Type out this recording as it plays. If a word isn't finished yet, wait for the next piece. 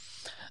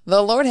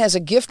The Lord has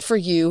a gift for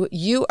you.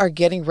 You are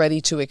getting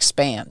ready to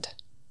expand.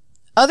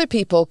 Other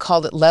people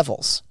call it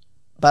levels,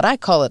 but I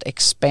call it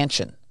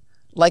expansion,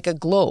 like a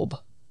globe,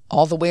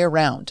 all the way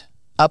around.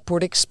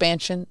 Upward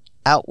expansion,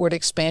 outward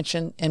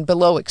expansion, and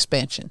below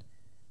expansion.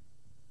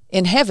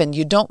 In heaven,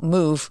 you don't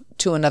move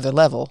to another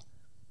level.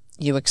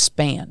 You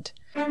expand.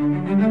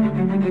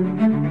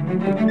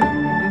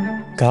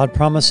 God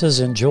promises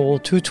in Joel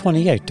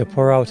 2:28 to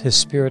pour out His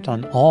Spirit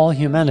on all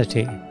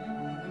humanity.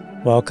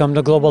 Welcome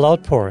to Global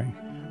Outpouring.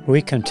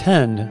 We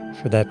contend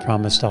for that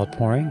promised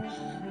outpouring,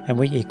 and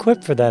we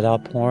equip for that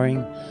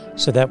outpouring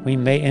so that we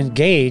may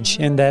engage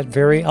in that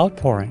very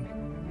outpouring.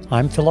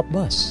 I'm Philip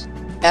Buss.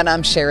 And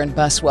I'm Sharon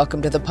Buss.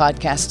 Welcome to the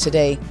podcast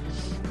today.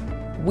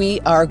 We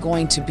are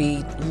going to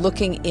be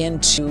looking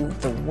into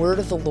the Word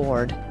of the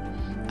Lord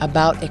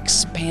about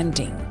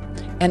expanding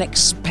and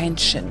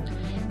expansion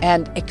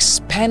and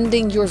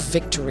expanding your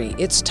victory.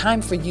 It's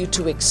time for you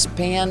to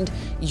expand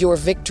your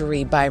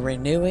victory by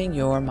renewing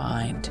your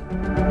mind.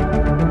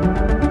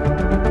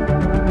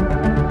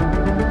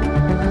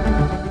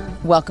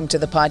 Welcome to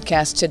the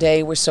podcast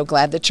today. We're so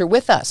glad that you're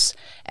with us.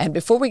 And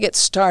before we get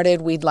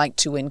started, we'd like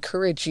to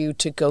encourage you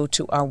to go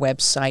to our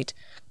website,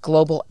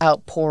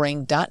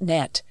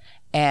 globaloutpouring.net,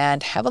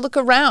 and have a look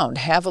around.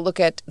 Have a look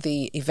at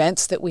the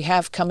events that we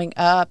have coming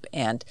up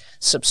and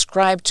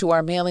subscribe to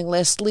our mailing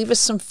list. Leave us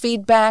some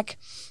feedback.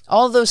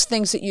 All those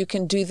things that you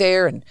can do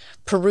there, and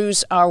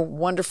peruse our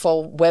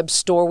wonderful web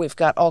store. We've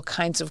got all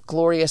kinds of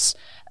glorious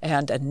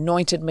and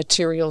anointed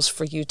materials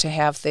for you to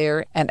have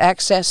there, and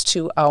access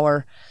to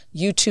our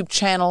YouTube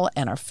channel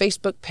and our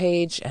Facebook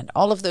page and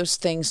all of those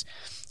things.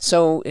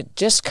 So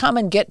just come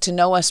and get to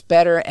know us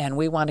better, and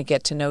we want to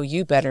get to know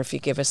you better if you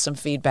give us some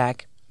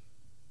feedback.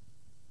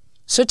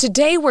 So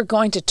today we're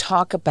going to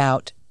talk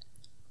about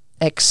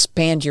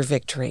expand your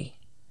victory.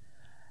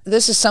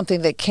 This is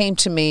something that came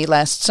to me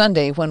last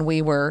Sunday when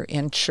we were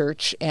in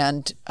church,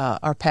 and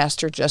our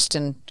pastor,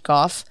 Justin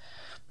Goff,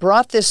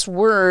 brought this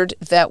word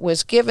that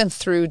was given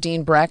through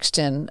Dean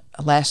Braxton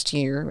last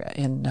year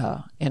in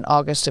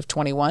August of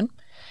 21.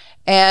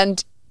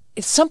 And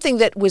it's something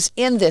that was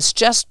in this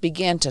just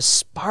began to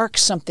spark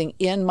something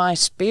in my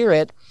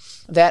spirit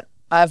that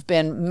I've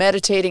been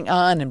meditating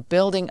on and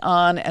building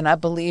on, and I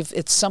believe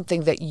it's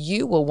something that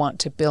you will want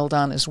to build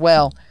on as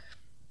well.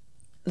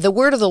 The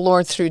word of the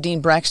Lord through Dean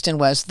Braxton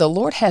was, the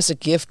Lord has a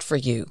gift for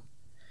you.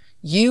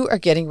 You are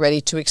getting ready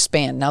to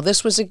expand. Now,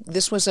 this was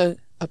a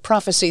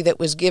prophecy that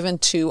was given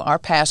to our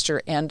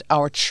pastor and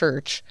our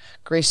church,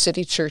 Grace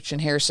City Church in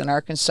Harrison,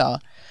 Arkansas,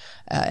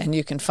 and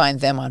you can find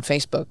them on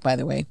Facebook, by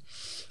the way.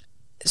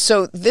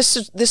 So this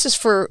is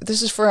for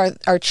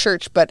our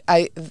church, but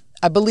I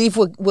believe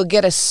we'll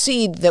get a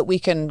seed that we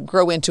can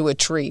grow into a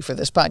tree for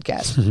this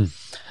podcast.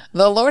 Mm-hmm.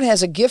 The Lord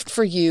has a gift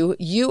for you.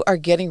 You are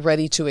getting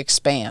ready to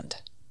expand.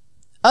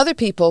 Other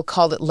people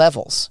call it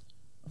levels,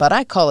 but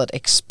I call it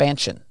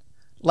expansion,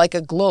 like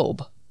a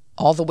globe,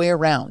 all the way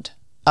around.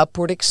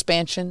 Upward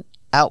expansion,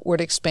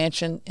 outward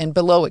expansion, and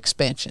below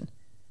expansion.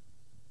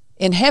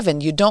 In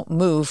heaven, you don't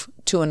move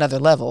to another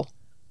level.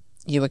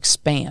 You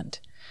expand.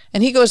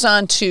 And he goes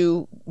on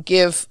to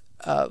give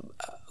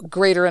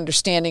greater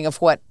understanding of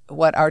what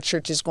our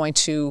church is going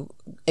to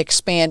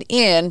expand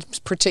in,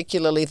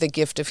 particularly the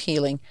gift of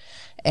healing.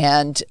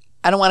 And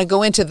I don't want to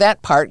go into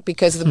that part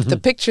because the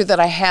picture that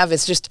I have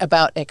is just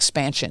about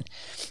expansion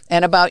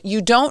and about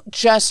you don't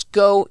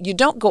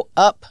go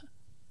up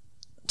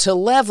to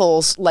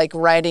levels like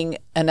riding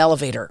an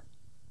elevator.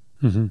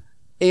 Mm-hmm.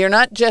 You're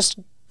not just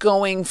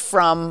going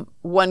from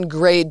one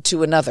grade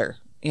to another,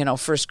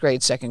 first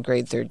grade, second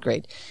grade, third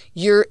grade.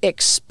 You're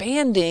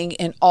expanding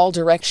in all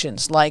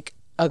directions like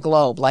a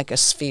globe, like a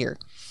sphere.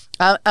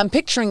 I'm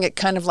picturing it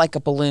kind of like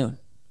a balloon.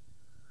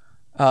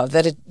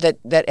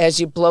 That as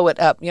you blow it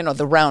up,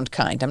 the round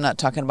kind. I'm not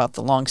talking about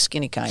the long,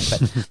 skinny kind,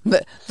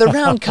 but the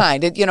round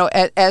kind.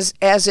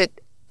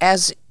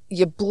 As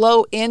you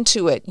blow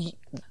into it,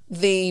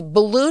 the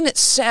balloon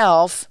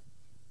itself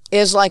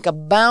is like a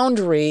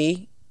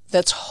boundary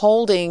that's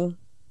holding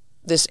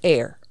this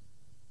air.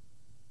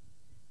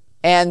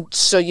 And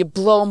so you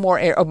blow more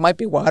air. Oh, it might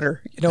be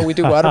water. We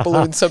do water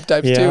balloons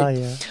sometimes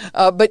too.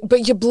 Yeah.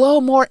 But you blow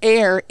more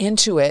air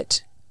into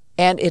it,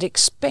 and it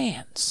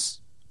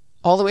expands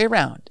all the way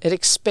around. It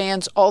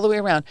expands all the way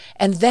around.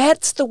 And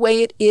that's the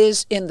way it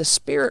is in the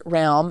spirit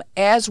realm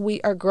as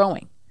we are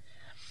growing.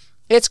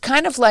 It's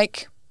kind of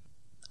like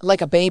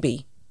a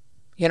baby.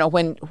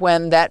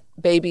 When that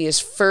baby is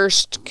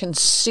first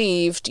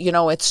conceived,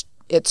 it's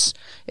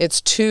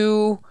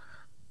two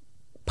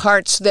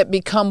parts that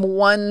become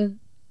one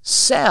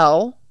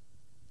cell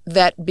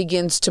that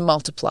begins to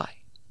multiply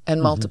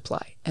and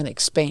multiply and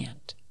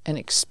expand and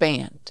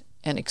expand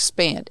and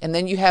expand. And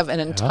then you have an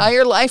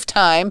entire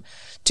lifetime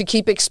to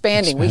keep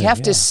expanding. We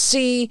have to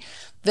see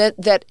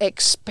that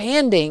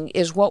expanding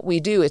is what we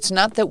do. It's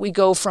not that we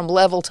go from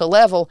level to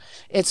level,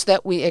 it's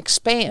that we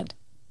expand.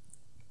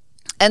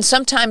 And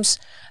sometimes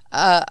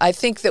I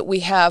think that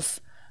we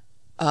have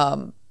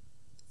a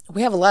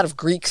lot of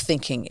Greek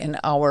thinking in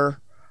our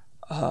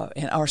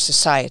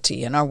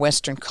society, in our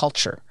Western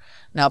culture.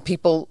 Now,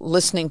 people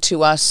listening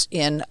to us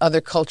in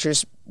other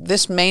cultures,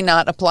 this may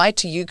not apply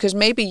to you because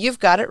maybe you've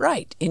got it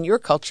right in your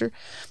culture.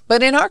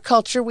 But in our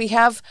culture, we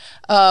have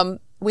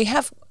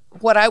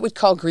what I would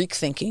call Greek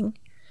thinking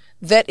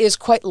that is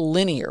quite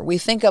linear. We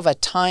think of a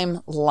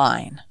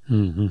timeline.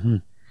 Mm-hmm.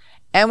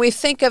 And we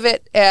think of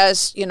it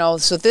as,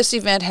 so this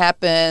event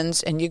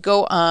happens and you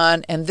go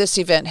on and this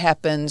event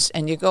happens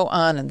and you go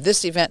on and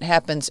this event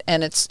happens,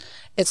 and it's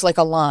like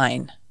a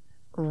line.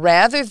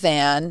 Rather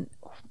than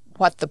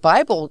what the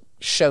Bible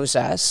shows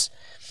us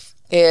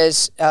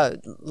is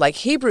like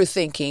Hebrew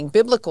thinking,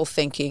 biblical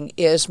thinking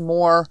is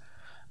more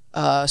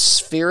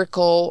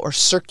spherical or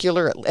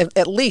circular,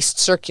 at least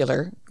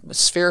circular.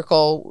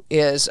 Spherical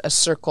is a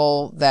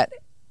circle that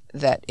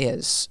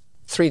is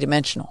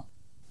three-dimensional.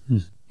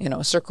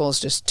 A circle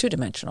is just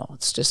two-dimensional.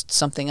 It's just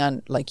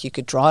something like you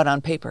could draw it on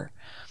paper.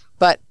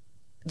 But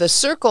the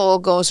circle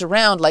goes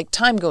around like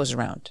time goes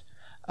around.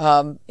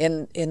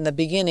 In the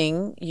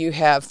beginning, you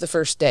have the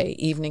first day.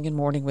 Evening and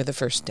morning were the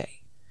first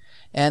day.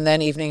 And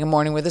then evening and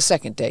morning were the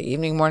second day.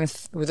 Evening and morning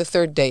were the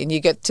third day. And you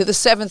get to the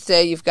seventh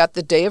day, you've got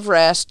the day of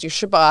rest, your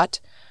Shabbat.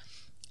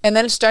 And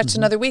then it starts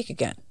another week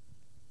again.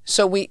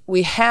 So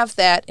we have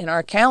that in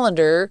our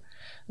calendar,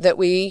 that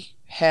we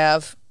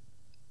have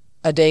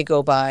a day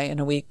go by and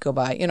a week go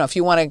by. If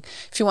you want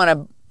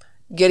to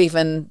get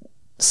even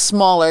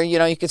smaller,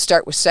 you could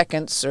start with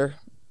seconds or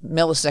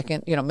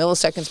millisecond.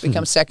 Milliseconds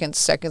become seconds,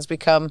 seconds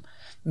become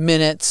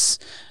minutes,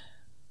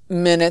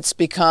 minutes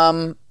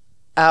become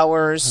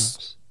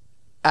hours,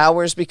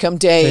 hours become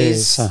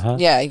days.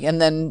 Yeah,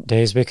 and then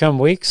days become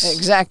weeks.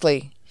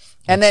 Exactly.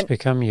 And weeks then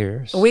become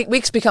years.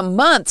 Weeks become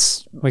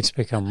months. Weeks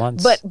become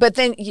months. But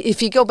then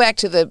if you go back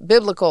to the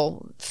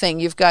biblical thing,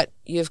 you've got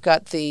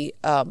the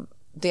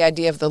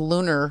idea of the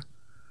lunar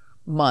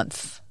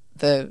month.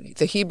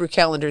 The Hebrew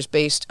calendar is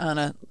based on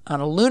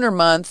a lunar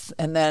month,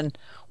 and then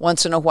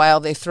once in a while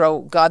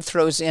God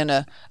throws in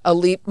a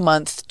leap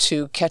month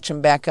to catch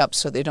them back up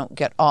so they don't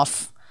get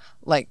off.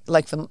 Like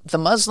the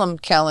Muslim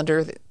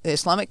calendar, the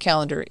Islamic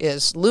calendar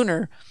is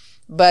lunar,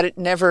 but it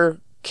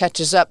never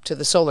catches up to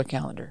the solar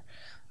calendar.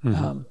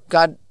 Mm-hmm.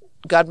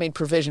 God made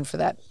provision for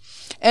that.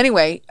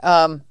 Anyway,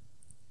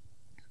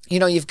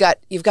 you've got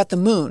the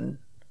moon.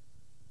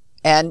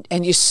 And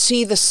you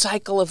see the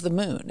cycle of the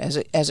moon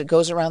as it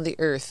goes around the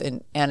earth,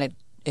 and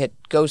it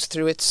goes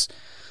through its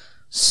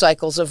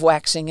cycles of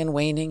waxing and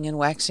waning and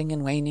waxing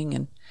and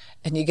waning,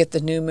 and you get the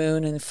new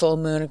moon and the full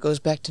moon. It goes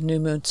back to new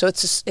moon. So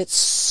it's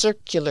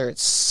circular.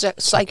 It's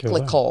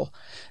cyclical,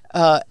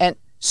 and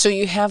so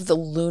you have the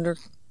lunar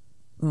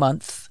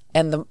month,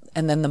 and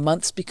then the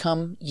months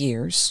become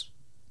years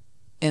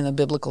in the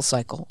biblical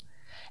cycle,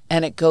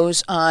 and it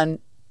goes on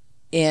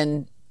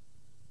in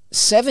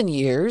 7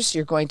 years.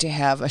 You're going to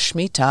have a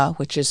Shemitah,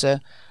 which is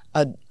a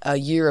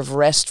year of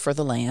rest for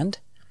the land.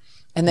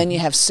 And then you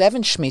have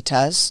 7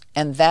 Shemitahs,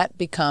 and that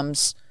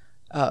becomes,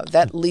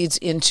 that leads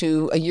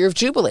into a year of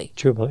Jubilee.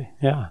 Jubilee,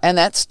 yeah. And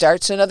that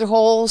starts another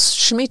whole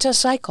Shemitah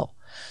cycle.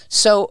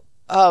 So,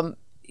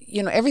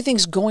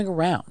 everything's going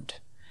around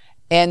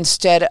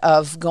instead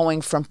of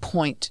going from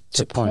point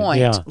to point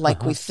yeah.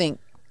 like we think.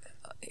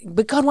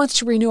 But God wants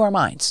to renew our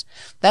minds.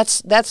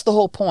 That's the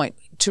whole point.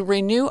 To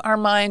renew our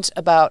minds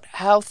about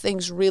how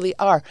things really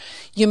are.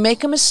 You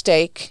make a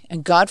mistake,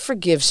 and God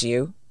forgives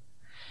you,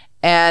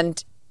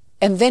 and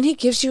then He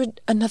gives you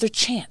another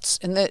chance,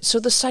 and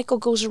so the cycle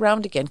goes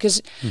around again.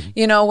 Because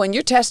when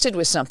you're tested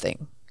with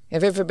something,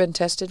 have you ever been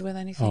tested with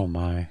anything? Oh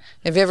my!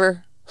 Have you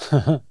ever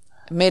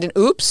made an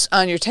oops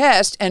on your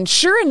test? And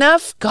sure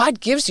enough, God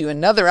gives you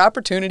another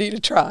opportunity to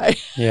try.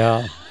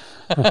 Yeah.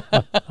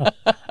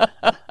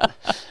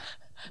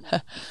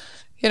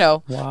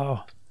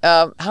 Wow.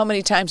 How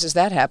many times has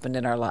that happened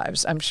in our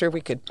lives? I'm sure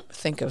we could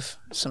think of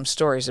some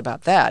stories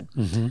about that.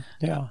 Mm-hmm.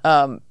 Yeah.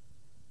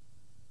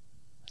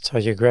 That's how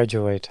you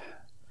graduate.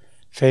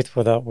 Faith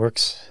without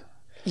works.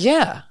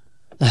 Yeah.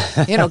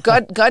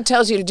 God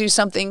tells you to do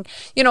something.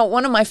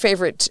 One of my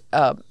favorite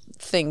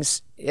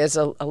things is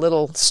a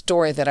little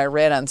story that I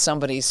read on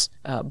somebody's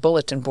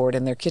bulletin board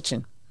in their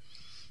kitchen.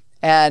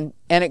 And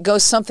it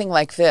goes something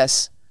like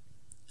this.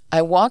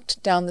 I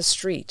walked down the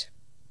street,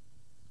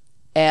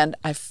 and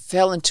I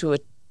fell into a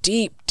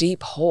deep,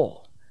 deep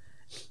hole,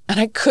 and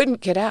I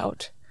couldn't get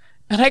out.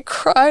 And I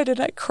cried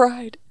and I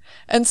cried,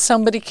 and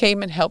somebody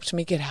came and helped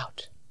me get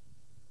out.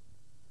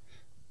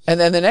 And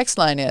then the next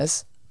line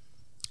is,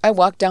 I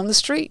walked down the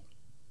street,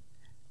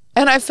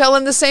 and I fell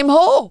in the same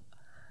hole,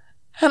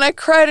 and I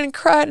cried and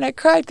cried and I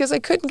cried because I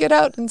couldn't get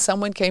out, and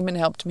someone came and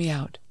helped me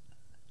out.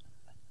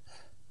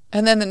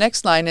 And then the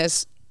next line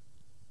is,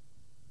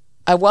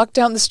 I walked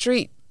down the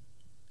street,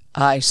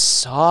 I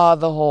saw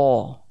the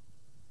hole,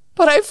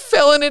 but I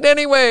fell in it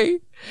anyway.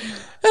 And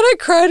I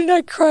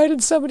cried,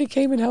 and somebody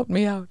came and helped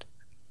me out.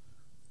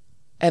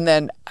 And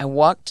then I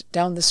walked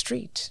down the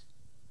street,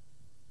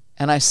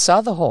 and I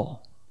saw the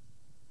hole,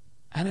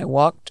 and I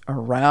walked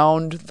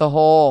around the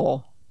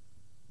hole.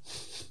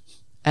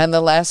 And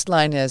the last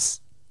line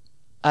is,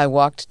 I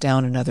walked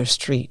down another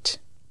street.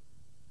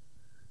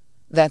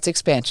 That's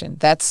expansion.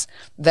 That's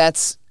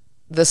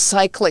the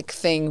cyclic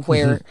thing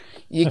where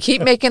you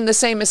keep making the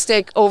same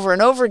mistake over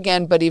and over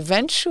again, but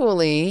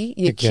eventually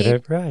you get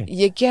it right.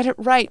 You get it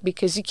right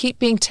because you keep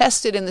being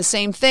tested in the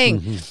same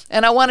thing.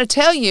 And I want to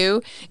tell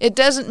you, it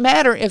doesn't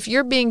matter if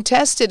you're being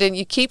tested and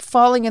you keep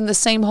falling in the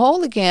same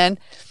hole again.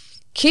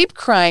 Keep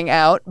crying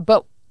out,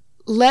 but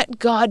let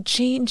God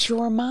change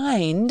your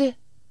mind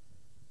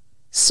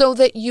so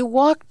that you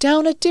walk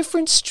down a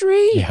different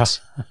street. Yeah.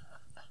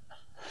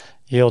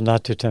 Yield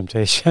not to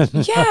temptation.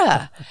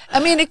 Yeah. I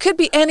mean, it could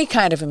be any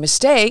kind of a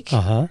mistake,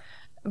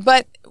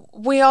 but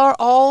we are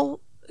all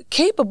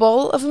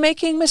capable of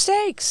making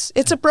mistakes.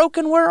 It's a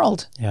broken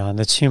world. Yeah, and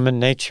it's human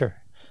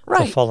nature,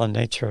 Right. the fallen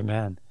nature of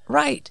man.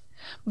 Right.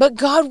 But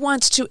God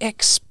wants to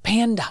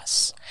expand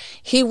us.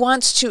 He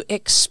wants to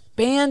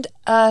expand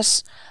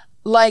us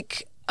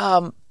like,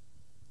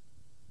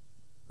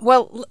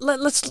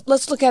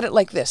 let's look at it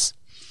like this.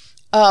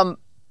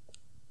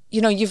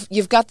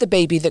 You've got the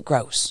baby that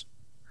grows.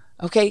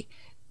 Okay,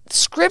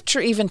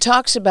 Scripture even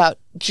talks about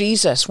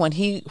Jesus when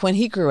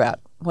he grew out,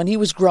 when he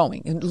was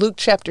growing. In Luke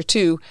chapter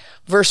 2,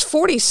 verse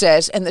 40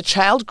 says, "And the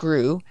child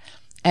grew,"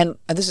 and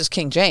this is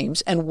King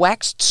James, "and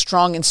waxed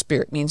strong in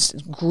spirit," means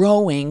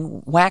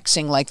growing,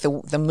 waxing like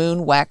the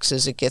moon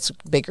waxes. It gets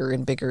bigger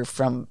and bigger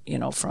from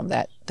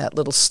that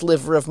little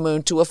sliver of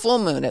moon to a full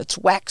moon. It's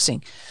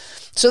waxing.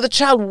 So the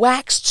child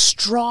waxed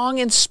strong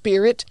in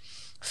spirit,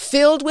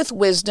 filled with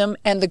wisdom,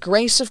 and the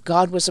grace of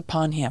God was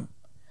upon him.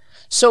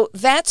 So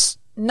that's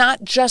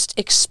not just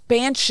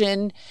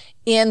expansion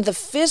in the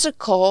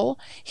physical.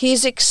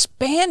 He's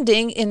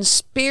expanding in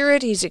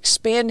spirit. He's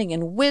expanding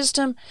in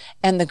wisdom,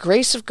 and the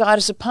grace of God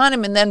is upon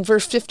him. And then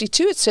verse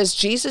 52, it says,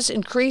 Jesus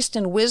increased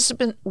in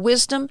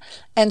wisdom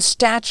and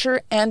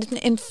stature and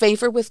in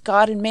favor with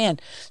God and man.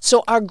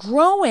 So our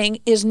growing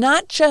is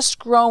not just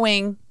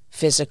growing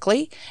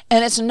physically,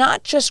 and it's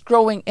not just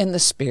growing in the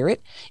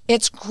spirit.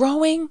 It's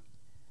growing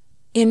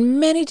in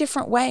many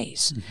different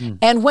ways.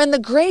 And when the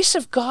grace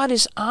of God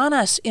is on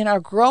us in our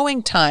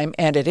growing time,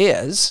 and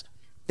it's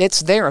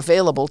there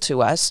available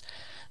to us,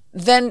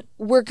 then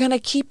we're going to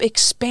keep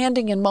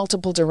expanding in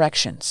multiple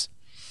directions.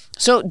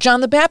 So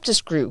John the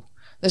Baptist grew.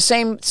 The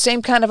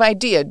same kind of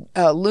idea.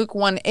 Luke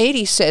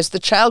 1:80 says, "The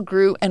child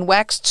grew and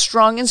waxed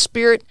strong in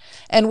spirit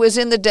and was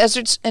in the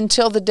deserts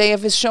until the day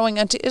of his showing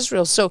unto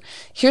Israel." So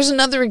here's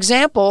another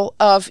example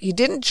of he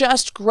didn't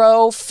just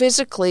grow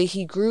physically,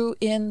 he grew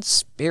in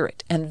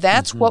spirit. And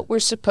that's what we're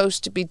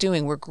supposed to be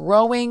doing. We're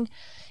growing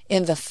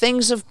in the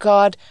things of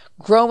God,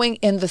 growing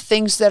in the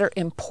things that are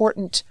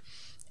important.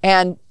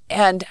 And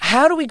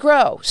how do we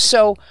grow?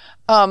 So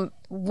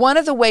one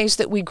of the ways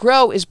that we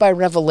grow is by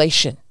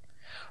revelation.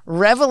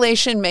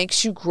 Revelation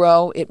makes you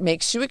grow. It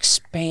makes you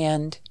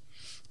expand.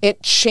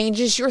 It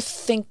changes your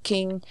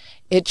thinking.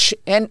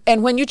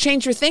 And when you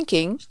change your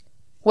thinking,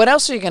 what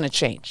else are you going to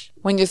change?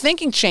 When your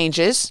thinking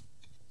changes,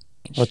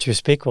 what you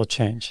speak will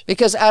change.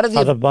 Because out of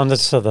the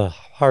abundance of the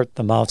heart,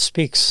 the mouth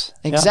speaks.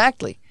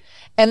 Exactly.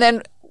 Yeah. And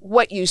then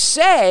what you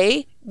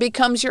say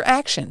becomes your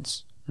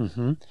actions.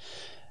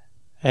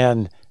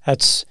 And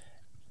that's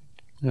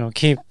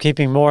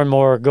keeping more and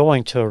more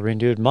going to a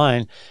renewed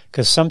mind,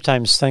 because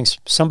sometimes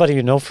somebody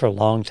you know for a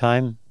long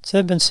time,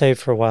 they've been saved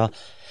for a while,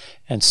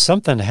 and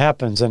something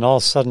happens, and all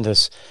of a sudden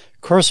this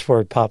curse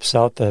word pops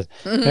out that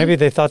maybe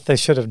they thought they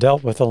should have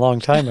dealt with a long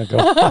time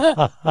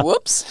ago.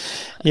 Whoops.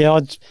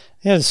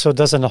 So it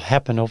doesn't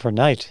happen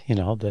overnight,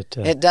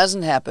 It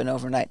doesn't happen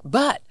overnight.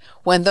 But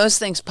when those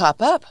things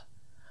pop up,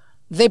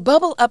 they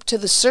bubble up to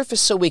the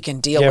surface so we can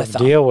deal with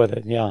them. Deal with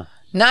it, yeah.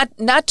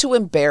 Not to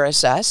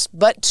embarrass us,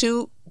 but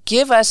to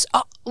give us,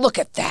 "Oh, look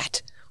at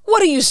that.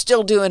 What are you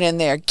still doing in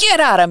there? Get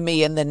out of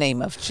me in the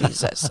name of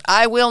Jesus."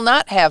 I will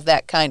not have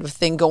that kind of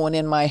thing going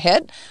in my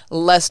head,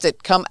 lest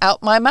it come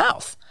out my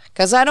mouth,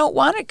 because I don't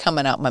want it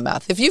coming out my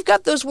mouth. If you've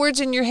got those words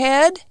in your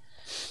head,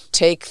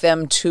 take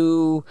them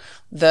to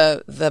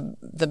the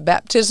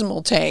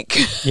baptismal tank.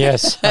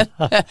 Yes.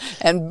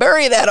 and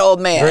bury that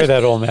old man. Bury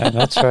that old man.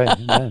 That's right.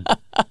 Amen.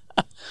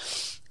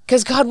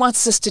 Because God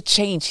wants us to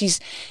change.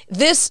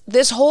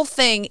 This whole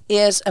thing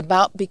is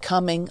about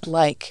becoming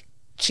like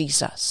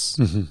Jesus.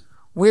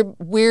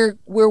 We're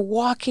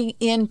walking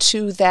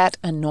into that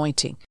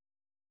anointing.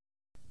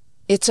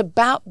 It's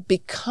about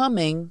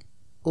becoming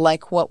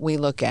like what we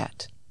look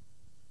at.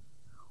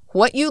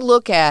 What you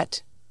look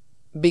at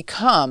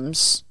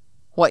becomes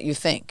what you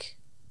think.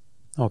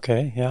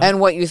 Okay, yeah. And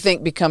what you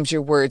think becomes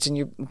your words,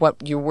 and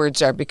what your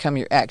words are become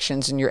your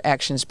actions, and your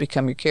actions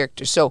become your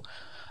character. So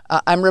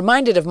I'm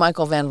reminded of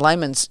Michael Van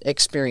Lyman's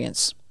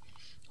experience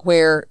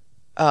where,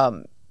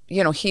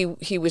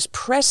 he was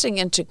pressing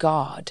into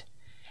God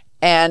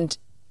and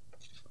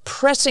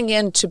pressing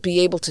in to be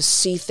able to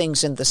see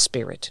things in the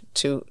Spirit,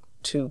 to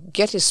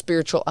get his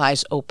spiritual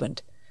eyes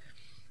opened.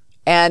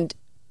 And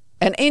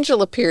an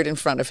angel appeared in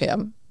front of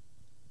him,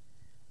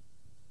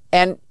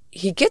 and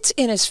he gets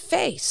in his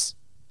face.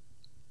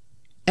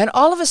 And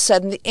all of a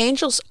sudden, the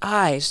angel's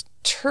eyes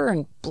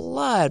turn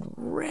blood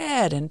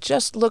red and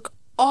just look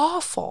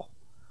awful.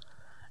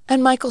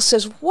 And Michael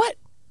says,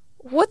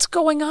 What's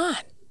going on?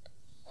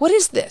 What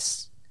is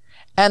this?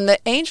 And the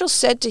angel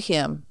said to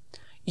him,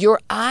 your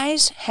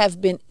eyes have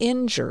been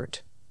injured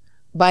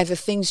by the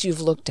things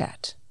you've looked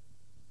at.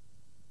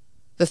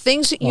 The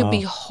things that you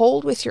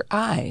behold with your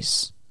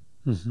eyes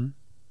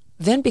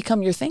then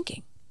become your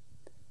thinking.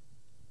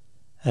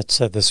 That's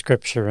the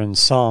scripture in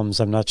Psalms.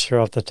 I'm not sure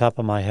off the top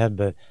of my head,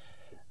 but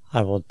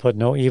I will put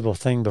no evil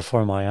thing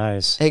before my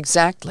eyes.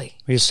 Exactly.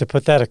 We used to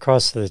put that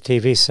across the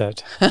TV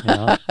set. You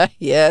know?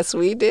 Yes,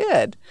 we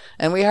did.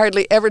 And we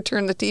hardly ever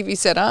turned the TV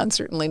set on,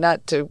 certainly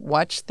not to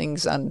watch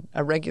things on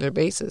a regular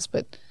basis.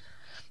 But,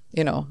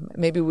 you know,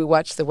 maybe we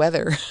watched the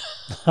weather.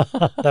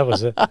 That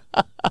was it.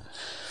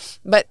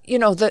 But, you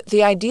know,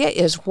 the idea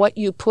is what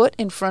you put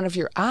in front of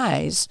your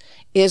eyes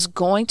is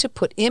going to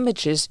put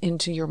images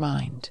into your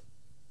mind.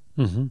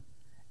 Mm-hmm.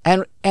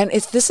 And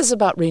this is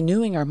about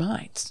renewing our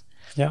minds.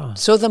 Yeah.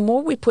 So the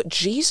more we put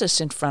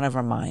Jesus in front of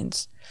our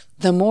minds,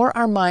 the more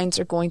our minds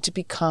are going to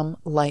become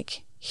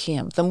like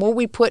him. The more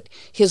we put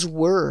his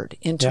word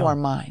into our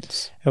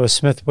minds. It was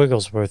Smith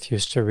Wigglesworth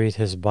used to read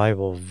his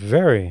Bible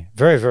very,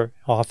 very, very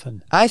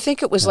often. I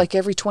think it was like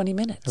every 20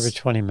 minutes. Every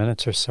 20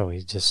 minutes or so,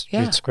 he just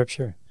read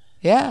scripture.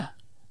 Yeah.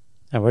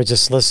 And we're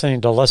just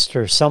listening to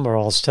Lester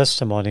Summerall's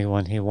testimony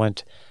when he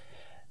was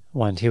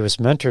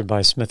mentored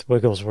by Smith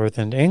Wigglesworth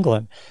in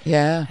England.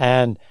 Yeah.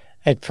 And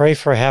I'd pray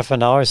for half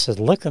an hour. I said,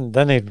 look, and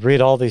then he'd read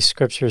all these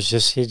scriptures.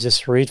 He'd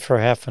just read for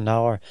half an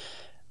hour.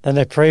 Then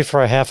they'd pray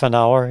for a half an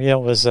hour. You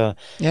know, it was that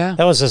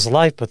was his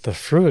life. But the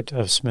fruit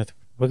of Smith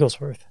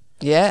Wigglesworth,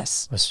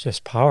 was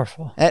just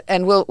powerful.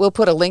 And we'll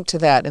put a link to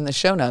that in the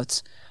show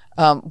notes.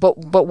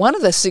 But one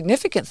of the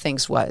significant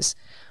things was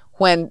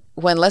when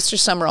Lester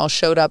Summerall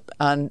showed up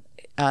on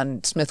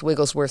Smith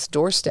Wigglesworth's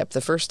doorstep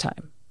the first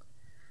time,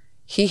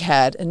 he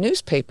had a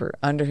newspaper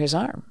under his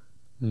arm.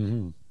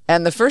 Mm-hmm.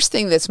 And the first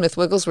thing that Smith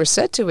Wigglesworth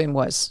said to him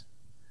was,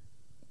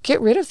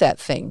 get rid of that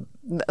thing.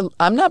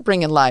 I'm not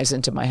bringing lies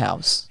into my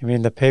house. You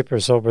mean the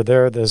paper's over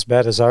there as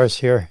bad as ours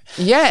here?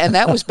 Yeah, and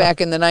that was back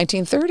in the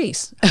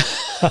 1930s.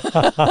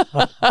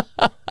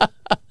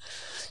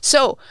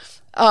 So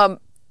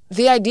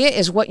the idea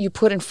is what you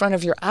put in front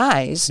of your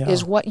eyes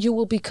is what you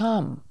will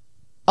become,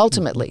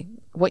 ultimately.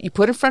 Mm-hmm. What you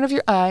put in front of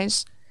your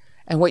eyes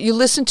and what you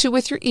listen to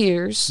with your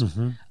ears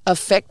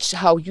affects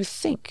how you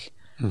think.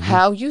 Mm-hmm.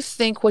 How you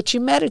think, what you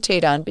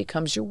meditate on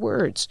becomes your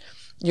words.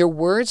 Your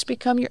words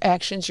become your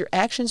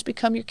actions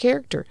become your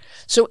character.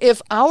 So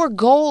if our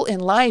goal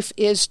in life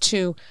is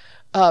to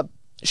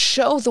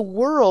show the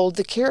world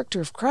the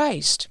character of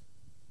Christ,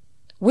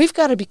 we've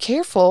got to be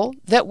careful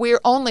that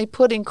we're only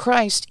putting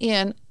Christ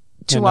in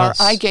our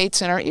eye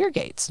gates and our ear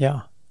gates.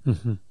 Yeah.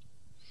 Mm-hmm.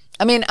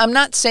 I mean, I'm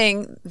not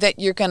saying that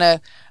you're going to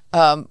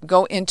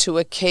go into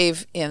a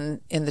cave in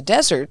the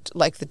desert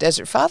like the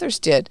Desert Fathers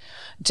did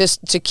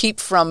just to keep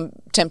from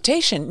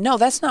temptation. No,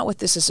 that's not what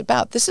this is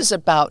about. This is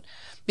about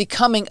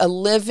becoming a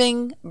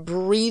living,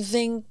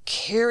 breathing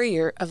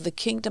carrier of the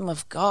kingdom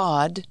of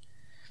God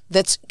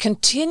that's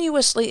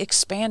continuously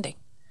expanding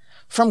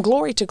from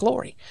glory to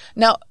glory.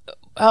 Now,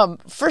 1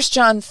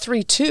 John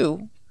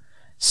 3:2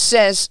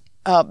 says,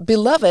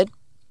 Beloved,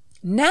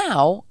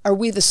 now are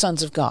we the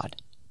sons of God.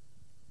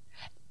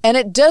 And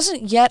it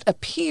doesn't yet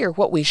appear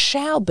what we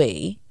shall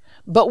be,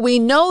 but we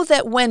know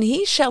that when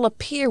he shall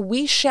appear,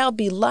 we shall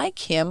be like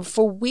him,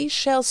 for we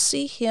shall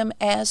see him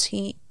as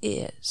he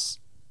is.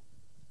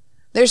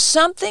 There's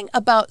something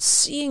about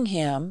seeing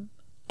him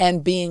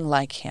and being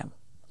like him.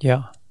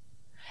 Yeah.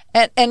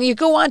 And you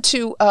go on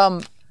to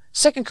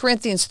 2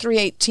 Corinthians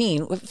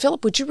 3:18.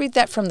 Philip, would you read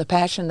that from the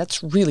Passion?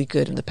 That's really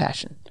good in the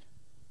Passion.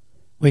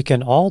 We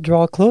can all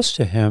draw close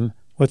to him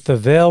with the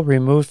veil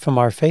removed from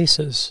our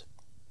faces.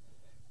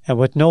 And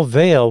with no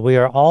veil, we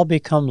are all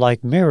become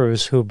like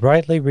mirrors who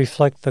brightly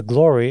reflect the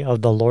glory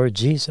of the Lord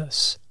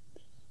Jesus.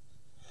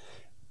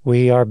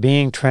 We are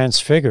being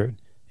transfigured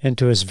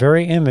into his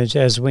very image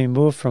as we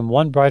move from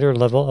one brighter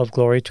level of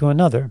glory to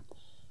another.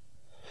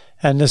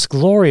 And this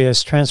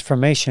glorious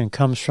transformation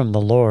comes from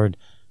the Lord,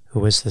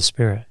 who is the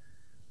Spirit.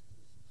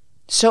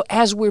 So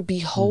as we're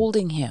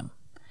beholding him,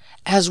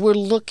 as we're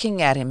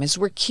looking at him, as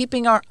we're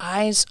keeping our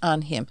eyes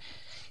on him,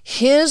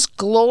 his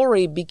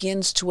glory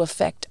begins to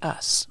affect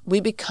us.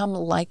 We become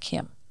like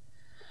him.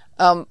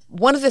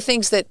 One of the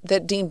things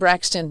that Dean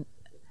Braxton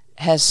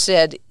has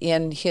said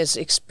in his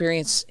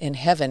experience in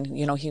heaven,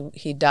 you know,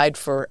 he died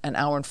for an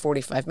hour and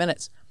 45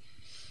 minutes.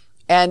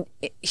 And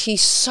he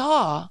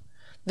saw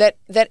that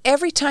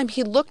every time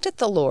he looked at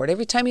the Lord,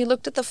 every time he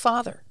looked at the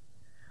Father,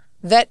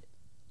 that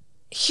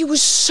he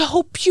was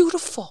so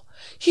beautiful.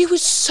 He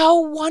was so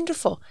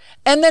wonderful.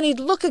 And then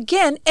he'd look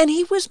again and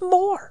he was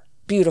more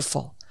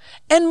beautiful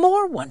and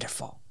more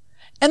wonderful.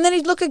 And then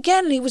he'd look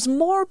again and he was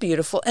more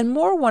beautiful and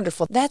more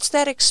wonderful. That's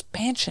that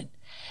expansion.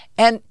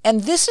 And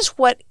this is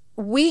what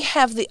we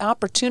have the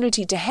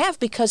opportunity to have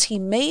because he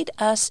made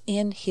us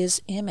in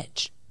his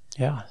image.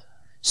 Yeah.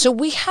 So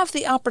we have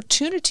the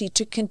opportunity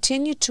to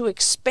continue to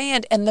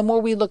expand. And the more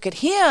we look at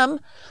him,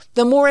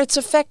 the more it's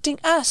affecting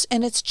us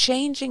and it's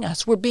changing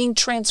us. We're being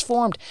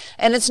transformed.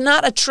 And it's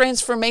not a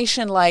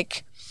transformation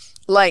like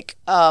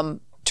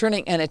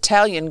turning an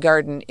Italian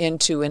garden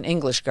into an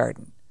English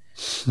garden.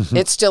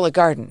 It's still a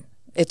garden.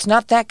 It's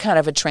not that kind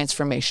of a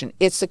transformation.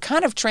 It's the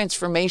kind of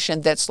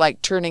transformation that's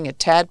like turning a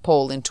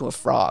tadpole into a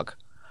frog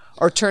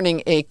or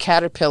turning a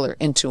caterpillar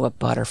into a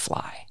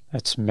butterfly.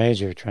 That's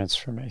major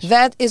transformation.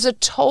 That is a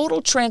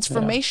total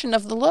transformation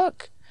of the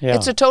look. Yeah.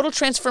 It's a total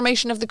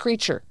transformation of the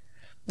creature.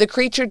 The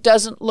creature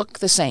doesn't look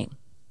the same.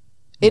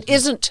 It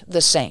isn't the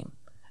same.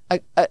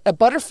 A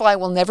butterfly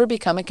will never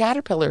become a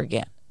caterpillar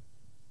again.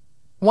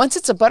 Once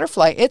it's a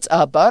butterfly, it's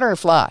a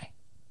butterfly.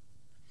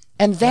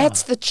 And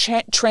that's the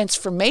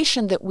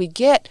transformation that we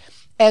get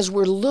as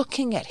we're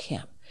looking at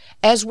him,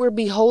 as we're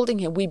beholding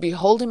him. We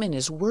behold him in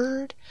his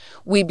word.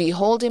 We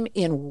behold him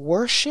in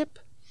worship.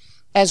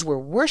 As we're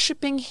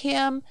worshiping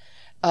him,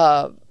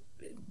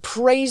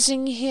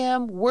 praising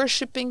him,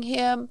 worshiping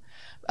him,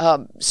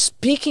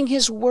 speaking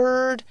his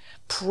word,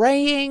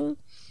 praying,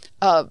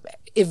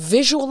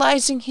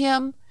 visualizing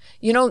him.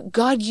 You know,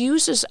 God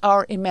uses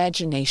our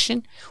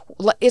imagination.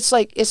 It's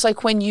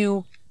like when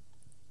you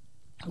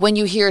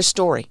hear a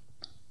story,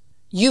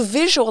 you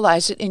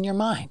visualize it in your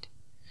mind.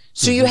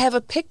 So you have a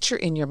picture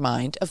in your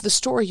mind of the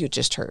story you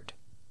just heard.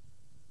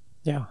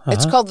 Yeah.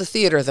 It's called the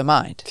theater of the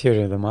mind.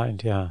 Theater of the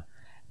mind, yeah.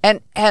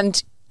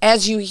 And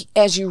as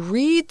you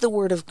read the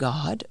Word of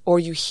God or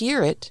you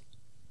hear it,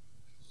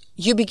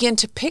 you begin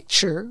to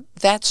picture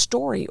that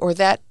story or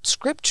that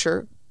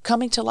scripture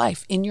coming to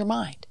life in your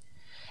mind.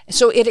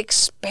 So it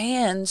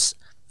expands.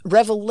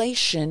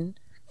 Revelation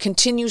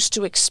continues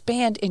to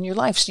expand in your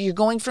life. So you're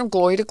going from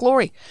glory to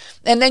glory.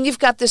 And then you've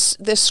got this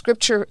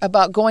scripture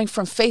about going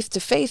from faith to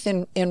faith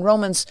in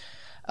Romans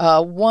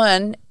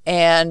 1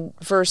 and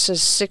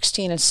verses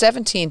 16 and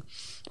 17.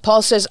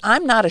 Paul says,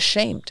 I'm not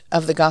ashamed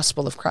of the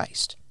gospel of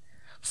Christ,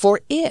 for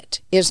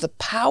it is the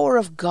power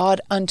of God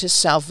unto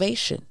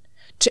salvation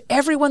to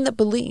everyone that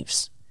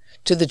believes,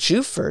 to the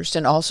Jew first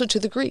and also to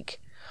the Greek.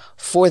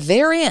 For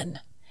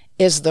therein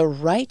is the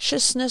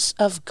righteousness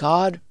of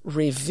God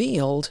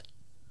revealed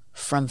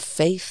from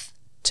faith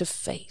to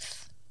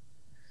faith.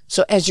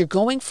 So as you're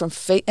going from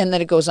faith, and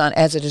then it goes on,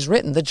 as it is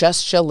written, the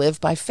just shall live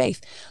by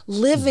faith.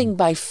 Living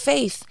by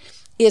faith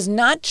is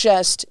not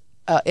just,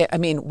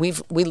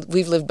 we've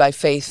lived by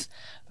faith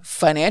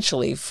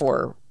financially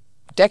for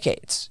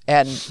decades,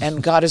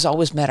 and God has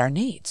always met our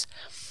needs.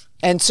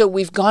 And so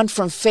we've gone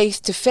from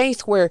faith to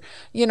faith where,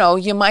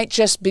 you might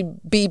just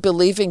be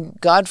believing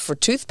God for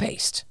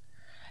toothpaste.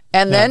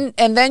 And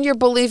then you're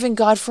believing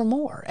God for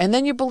more. And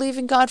then you're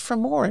believing God for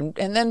more.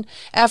 And then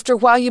after a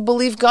while you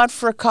believe God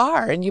for a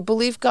car, and you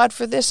believe God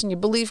for this, and you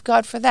believe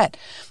God for that.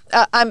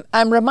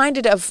 I'm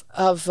reminded of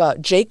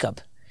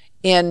Jacob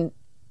in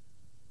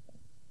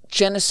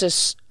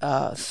Genesis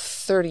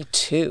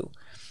 32,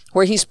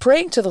 where he's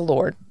praying to the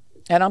Lord.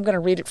 And I'm going to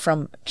read it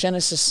from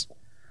Genesis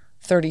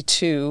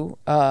 32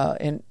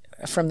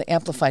 from the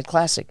Amplified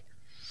Classic,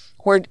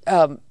 where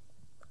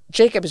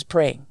Jacob is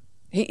praying.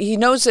 He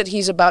knows that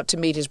he's about to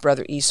meet his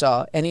brother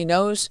Esau, and he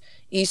knows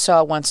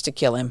Esau wants to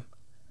kill him.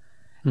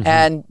 Mm-hmm.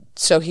 And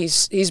so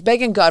he's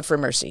begging God for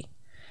mercy.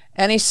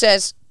 And he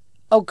says,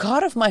 "O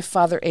God of my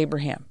father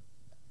Abraham,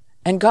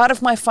 and God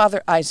of my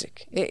father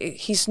Isaac."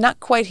 He's not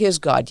quite his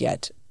God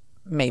yet,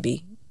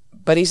 maybe,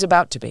 but he's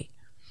about to be.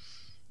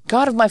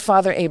 "God of my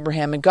father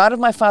Abraham, and God of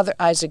my father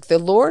Isaac, the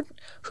Lord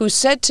who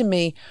said to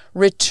me,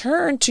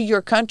 'Return to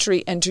your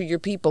country and to your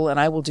people, and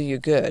I will do you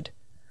good.'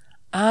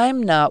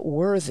 I'm not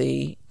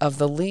worthy of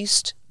the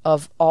least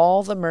of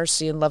all the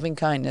mercy and loving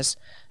kindness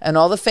and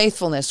all the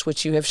faithfulness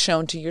which you have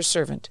shown to your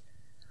servant.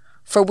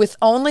 For with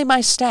only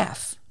my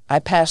staff I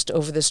passed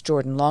over this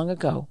Jordan long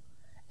ago,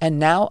 and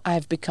now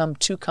I've become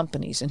two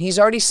companies." And he's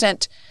already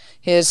sent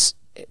his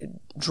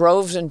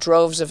droves and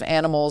droves of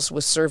animals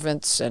with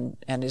servants and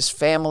his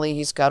family.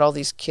 He's got all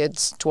these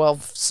kids,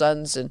 12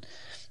 sons,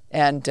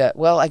 and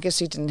I guess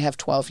he didn't have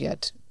 12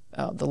 yet.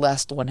 The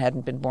last one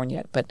hadn't been born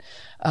yet, but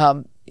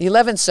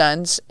 11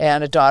 sons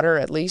and a daughter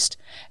at least,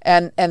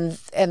 and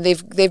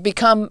they've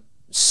become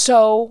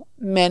so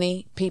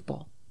many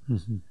people.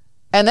 Mm-hmm.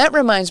 And that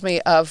reminds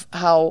me of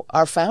how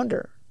our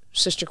founder,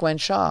 Sister Gwen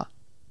Shaw,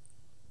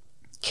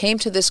 came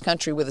to this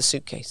country with a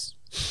suitcase.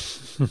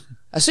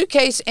 A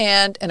suitcase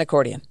and an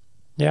accordion.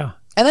 Yeah.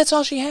 And that's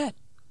all she had.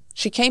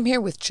 She came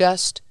here with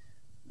just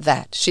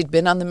that. She'd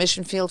been on the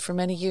mission field for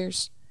many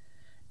years,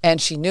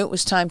 and she knew it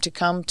was time to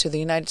come to the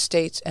United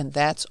States, and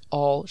that's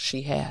all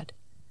she had.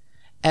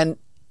 And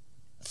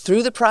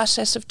through the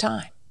process of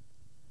time,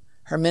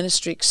 her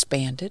ministry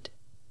expanded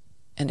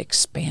and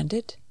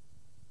expanded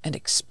and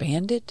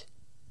expanded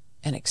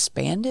and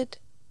expanded.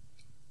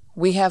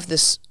 We have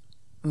this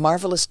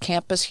marvelous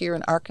campus here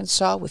in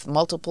Arkansas with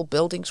multiple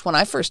buildings. When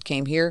I first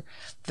came here,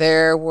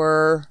 there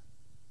were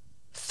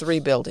 3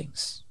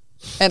 buildings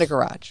and a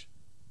garage.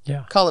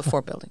 Yeah. Call it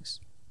 4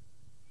 buildings.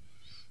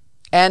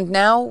 And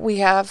now we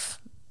have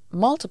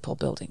multiple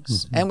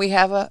buildings. Mm-hmm. And we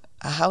have a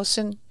house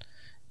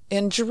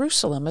in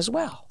Jerusalem as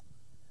well.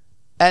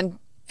 And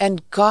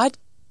God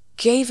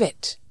gave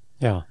it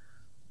a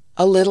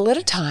little at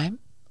a time,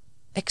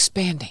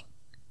 expanding,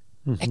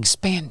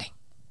 expanding,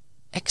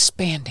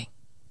 expanding.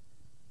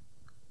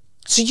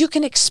 So you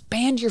can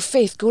expand your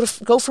faith,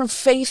 go from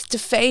faith to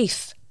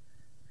faith.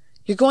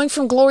 You're going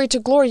from glory to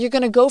glory. You're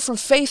going to go from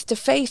faith to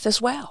faith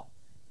as well.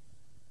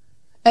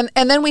 And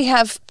then we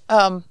have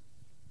John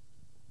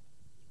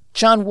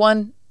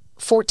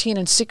 1:14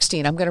 and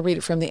 16. I'm going to read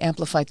it from the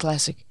Amplified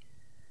Classic.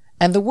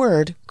 And the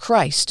Word,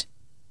 Christ,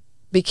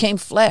 became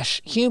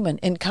flesh, human,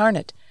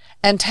 incarnate,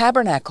 and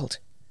tabernacled,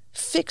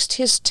 fixed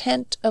his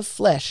tent of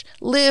flesh,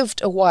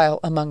 lived a while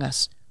among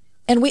us.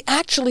 And we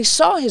actually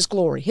saw his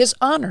glory, his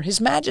honor,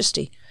 his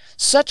majesty,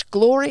 such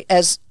glory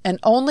as an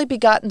only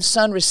begotten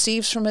Son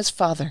receives from his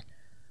Father,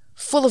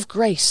 full of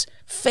grace,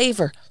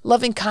 favor,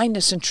 loving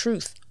kindness, and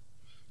truth.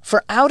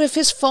 For out of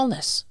his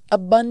fullness,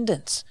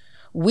 abundance,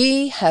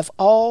 we have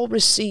all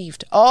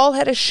received, all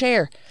had a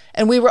share,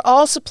 and we were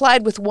all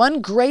supplied with one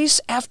grace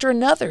after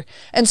another,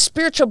 and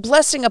spiritual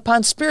blessing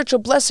upon spiritual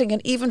blessing,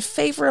 and even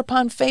favor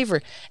upon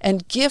favor,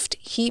 and gift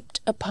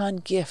heaped upon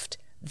gift.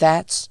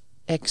 That's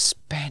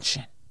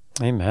expansion.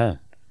 Amen.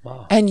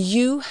 Wow. And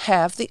you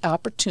have the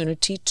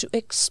opportunity to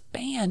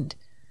expand.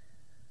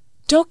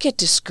 Don't get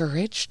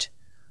discouraged.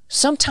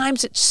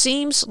 Sometimes it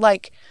seems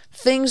like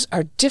things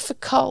are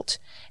difficult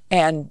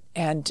and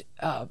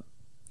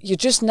you're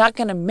just not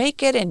going to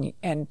make it,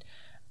 and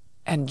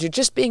you're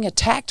just being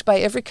attacked by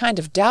every kind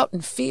of doubt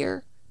and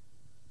fear.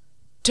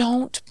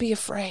 Don't be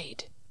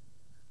afraid.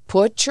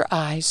 Put your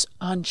eyes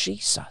on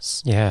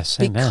Jesus. Yes,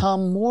 amen.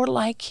 Become more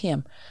like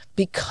him.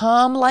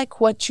 Become like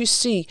what you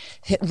see.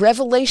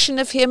 Revelation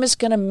of him is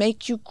going to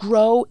make you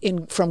grow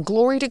from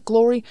glory to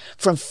glory,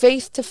 from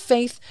faith to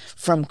faith,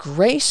 from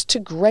grace to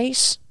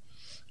grace,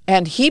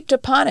 and heaped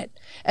upon it.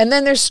 And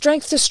then there's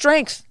strength to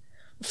strength.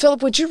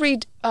 Philip, would you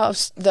read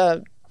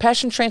the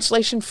Passion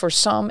Translation for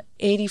Psalm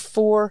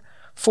 84,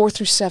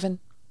 4-7?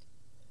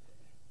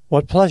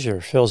 What pleasure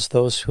fills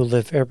those who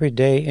live every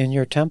day in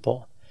your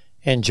temple,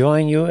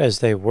 enjoying you as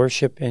they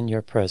worship in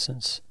your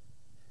presence.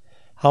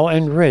 How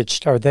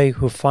enriched are they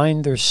who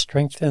find their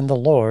strength in the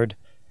Lord.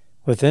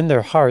 Within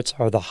their hearts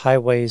are the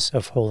highways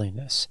of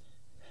holiness.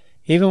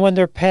 Even when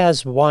their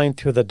paths wind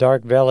through the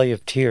dark valley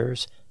of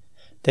tears,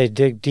 they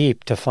dig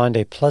deep to find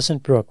a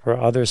pleasant brook where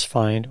others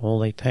find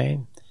only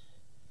pain.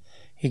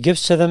 He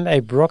gives to them a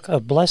brook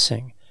of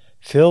blessing,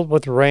 filled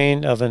with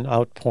rain of an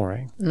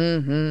outpouring.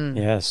 Mm-hmm.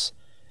 Yes.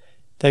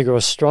 They grow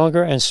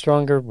stronger and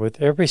stronger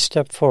with every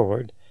step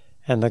forward,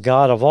 and the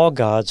God of all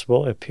gods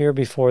will appear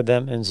before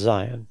them in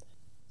Zion.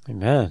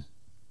 Amen.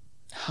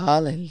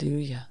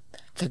 Hallelujah.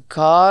 The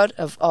God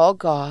of all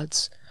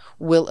gods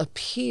will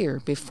appear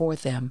before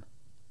them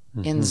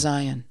in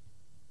Zion.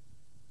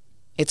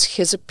 It's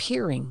his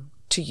appearing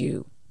to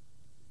you.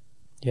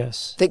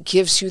 Yes. That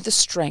gives you the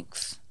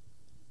strength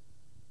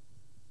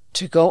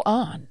to go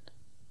on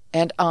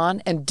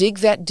and dig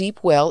that deep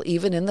well,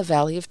 even in the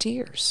valley of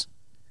tears,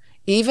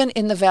 even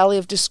in the valley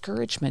of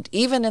discouragement,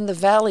 even in the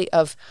valley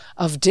of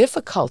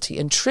difficulty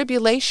and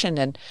tribulation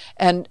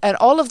and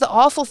all of the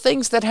awful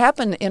things that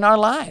happen in our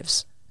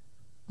lives,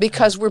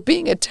 because we're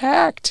being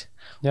attacked.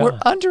 Yeah. We're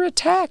under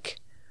attack.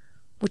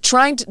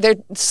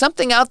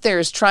 Something out there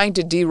is trying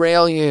to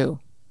derail you.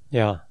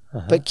 Yeah.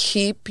 But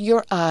keep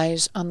your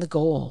eyes on the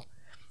goal.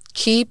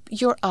 Keep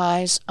your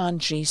eyes on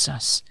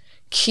Jesus.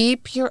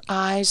 Keep your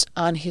eyes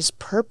on his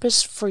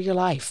purpose for your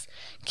life.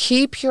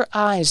 Keep your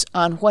eyes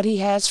on what he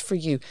has for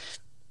you.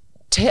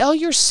 Tell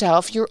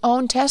yourself your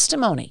own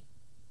testimony.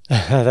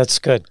 That's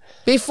good.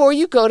 Before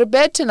you go to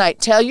bed tonight,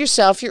 tell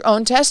yourself your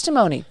own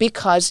testimony,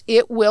 because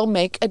it will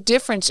make a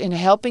difference in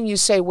helping you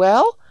say,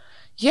 well,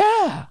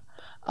 yeah,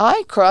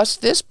 I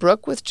crossed this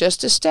brook with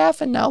just a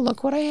staff, and now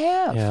look what I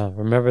have. Yeah,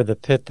 remember the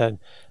pit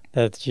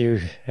that you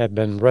had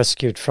been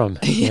rescued from.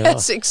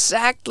 Yes,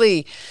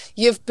 exactly.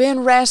 You've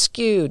been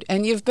rescued,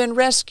 and you've been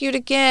rescued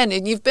again,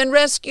 and you've been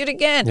rescued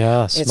again.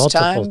 Yes, it's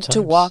time times.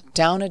 To walk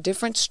down a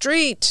different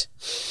street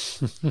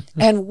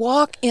and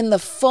walk in the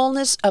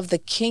fullness of the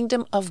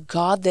kingdom of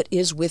God that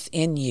is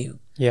within you.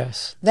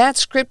 Yes. That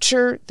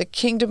scripture, the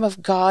kingdom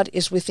of God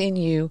is within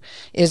you,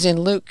 is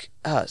in Luke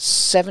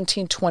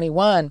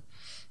 17:21.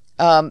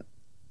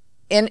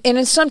 And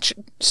in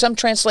some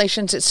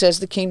translations it says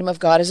the kingdom of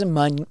God is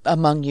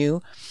among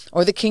you,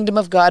 or the kingdom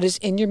of God is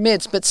in your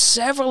midst. But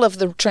several of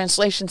the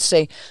translations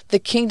say the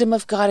kingdom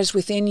of God is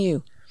within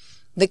you.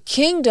 The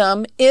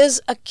kingdom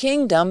is a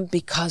kingdom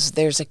because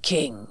there's a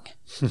king.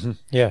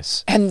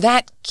 Yes. And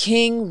that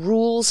king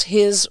rules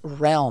his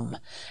realm.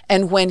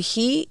 And when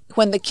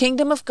the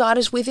kingdom of God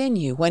is within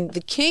you, when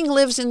the king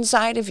lives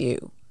inside of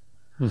you,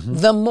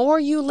 the more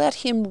you let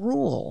him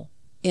rule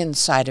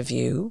inside of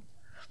you,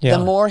 the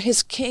more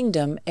his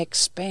kingdom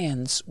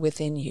expands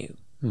within you.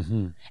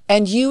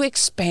 And you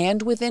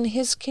expand within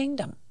his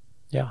kingdom.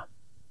 Yeah.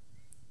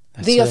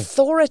 The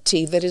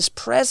authority that is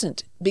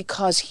present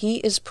because he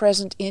is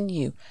present in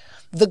you.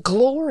 The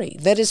glory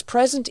that is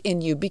present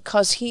in you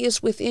because he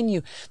is within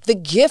you. The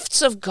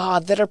gifts of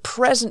God that are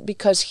present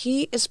because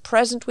he is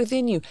present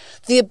within you.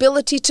 The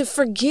ability to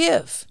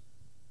forgive.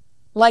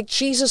 Like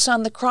Jesus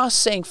on the cross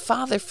saying,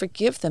 Father,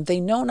 forgive them. They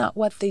know not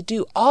what they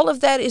do. All of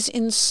that is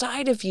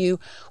inside of you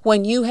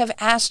when you have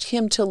asked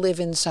him to live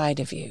inside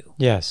of you.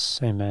 Yes,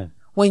 amen.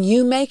 when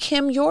you make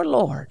him your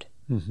Lord,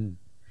 Mm-hmm.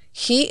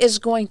 he is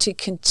going to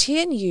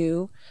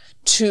continue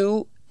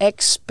to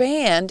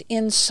expand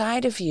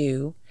inside of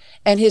you,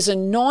 and his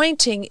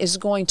anointing is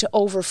going to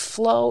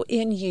overflow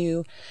in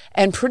you,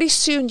 and pretty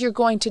soon you're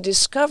going to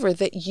discover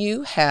that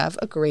you have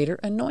a greater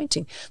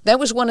anointing. That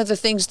was one of the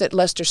things that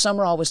Lester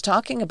Sumrall was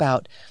talking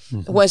about,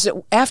 was that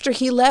after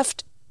he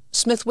left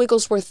Smith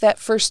Wigglesworth that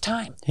first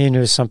time. He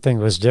knew something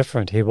was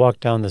different. He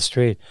walked down the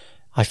street.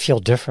 I feel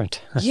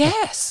different.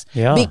 Yes,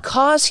 Yeah.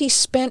 because he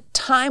spent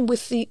time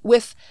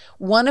with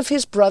one of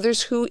his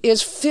brothers who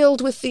is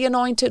filled with the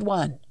Anointed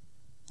One.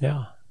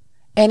 Yeah.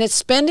 And it's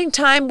spending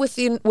time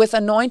with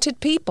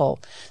anointed people,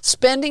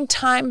 spending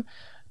time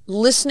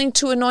listening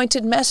to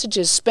anointed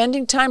messages,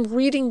 spending time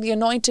reading the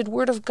anointed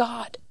Word of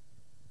God,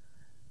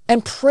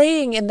 and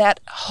praying in that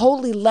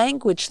holy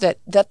language that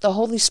the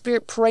Holy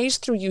Spirit prays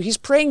through you. He's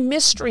praying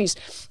mysteries.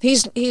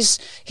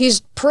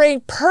 He's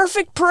praying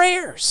perfect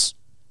prayers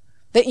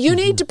that you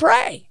need to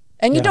pray.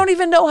 And you don't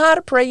even know how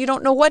to pray. You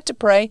don't know what to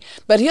pray,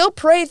 but he'll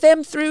pray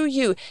them through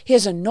you.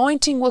 His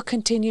anointing will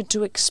continue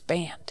to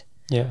expand.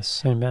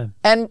 Yes. Amen.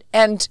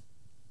 And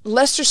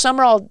Lester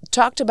Sumrall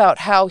talked about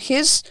how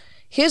his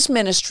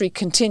ministry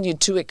continued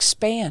to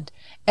expand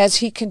as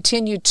he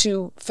continued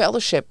to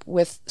fellowship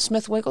with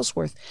Smith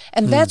Wigglesworth.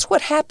 And that's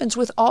what happens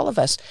with all of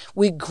us.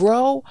 We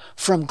grow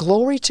from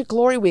glory to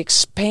glory. We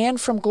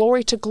expand from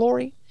glory to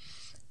glory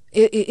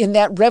in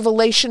that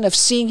revelation of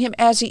seeing him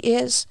as he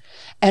is,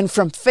 and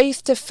from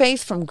faith to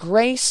faith, from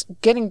grace,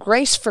 getting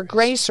grace for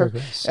grace, or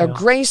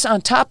grace on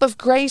top of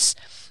grace,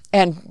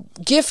 and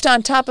gift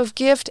on top of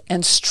gift,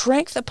 and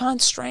strength upon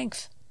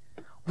strength.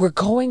 We're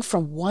going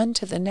from one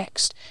to the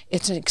next.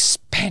 It's an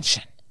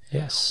expansion.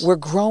 Yes. We're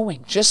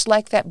growing just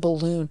like that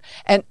balloon.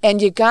 And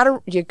you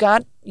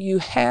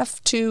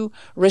have to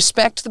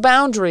respect the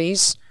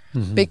boundaries,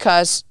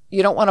 because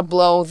you don't want to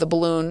blow the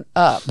balloon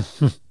up.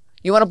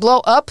 You want to blow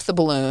up the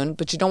balloon,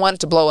 but you don't want it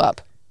to blow up.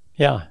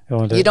 Yeah.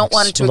 You don't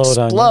want it to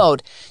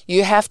explode.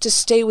 You have to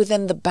stay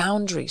within the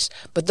boundaries.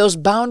 But those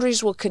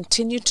boundaries will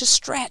continue to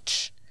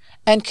stretch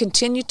and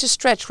continue to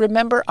stretch.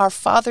 Remember, our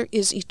Father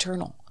is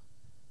eternal,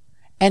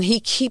 and he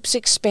keeps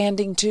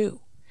expanding too.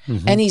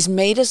 And he's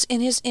made us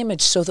in his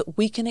image so that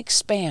we can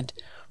expand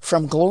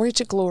from glory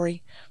to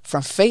glory,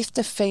 from faith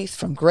to faith,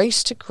 from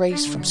grace to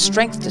grace, from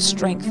strength to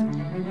strength,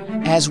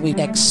 as we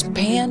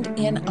expand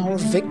in our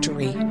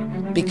victory,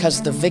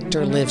 because the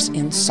victor lives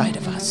inside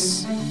of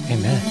us.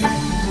 Amen.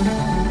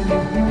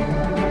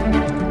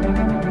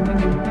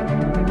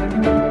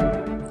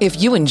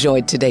 If you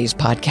enjoyed today's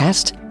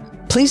podcast,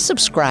 please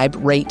subscribe,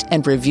 rate,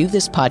 and review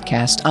this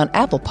podcast on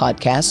Apple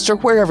Podcasts or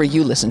wherever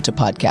you listen to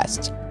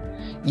podcasts.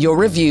 Your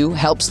review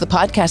helps the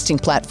podcasting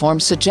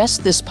platform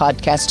suggest this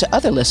podcast to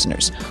other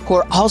listeners who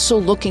are also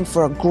looking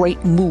for a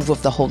great move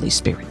of the Holy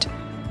Spirit.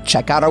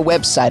 Check out our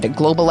website at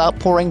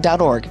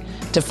globaloutpouring.org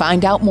to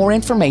find out more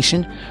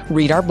information,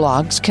 read our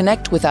blogs,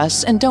 connect with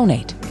us, and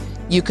donate.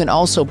 You can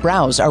also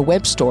browse our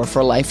web store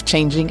for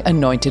life-changing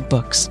anointed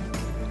books.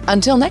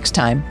 Until next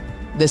time,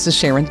 this is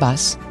Sharon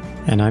Buss.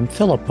 And I'm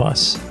Philip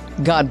Buss.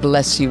 God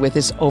bless you with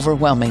his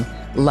overwhelming,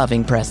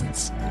 loving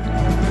presence.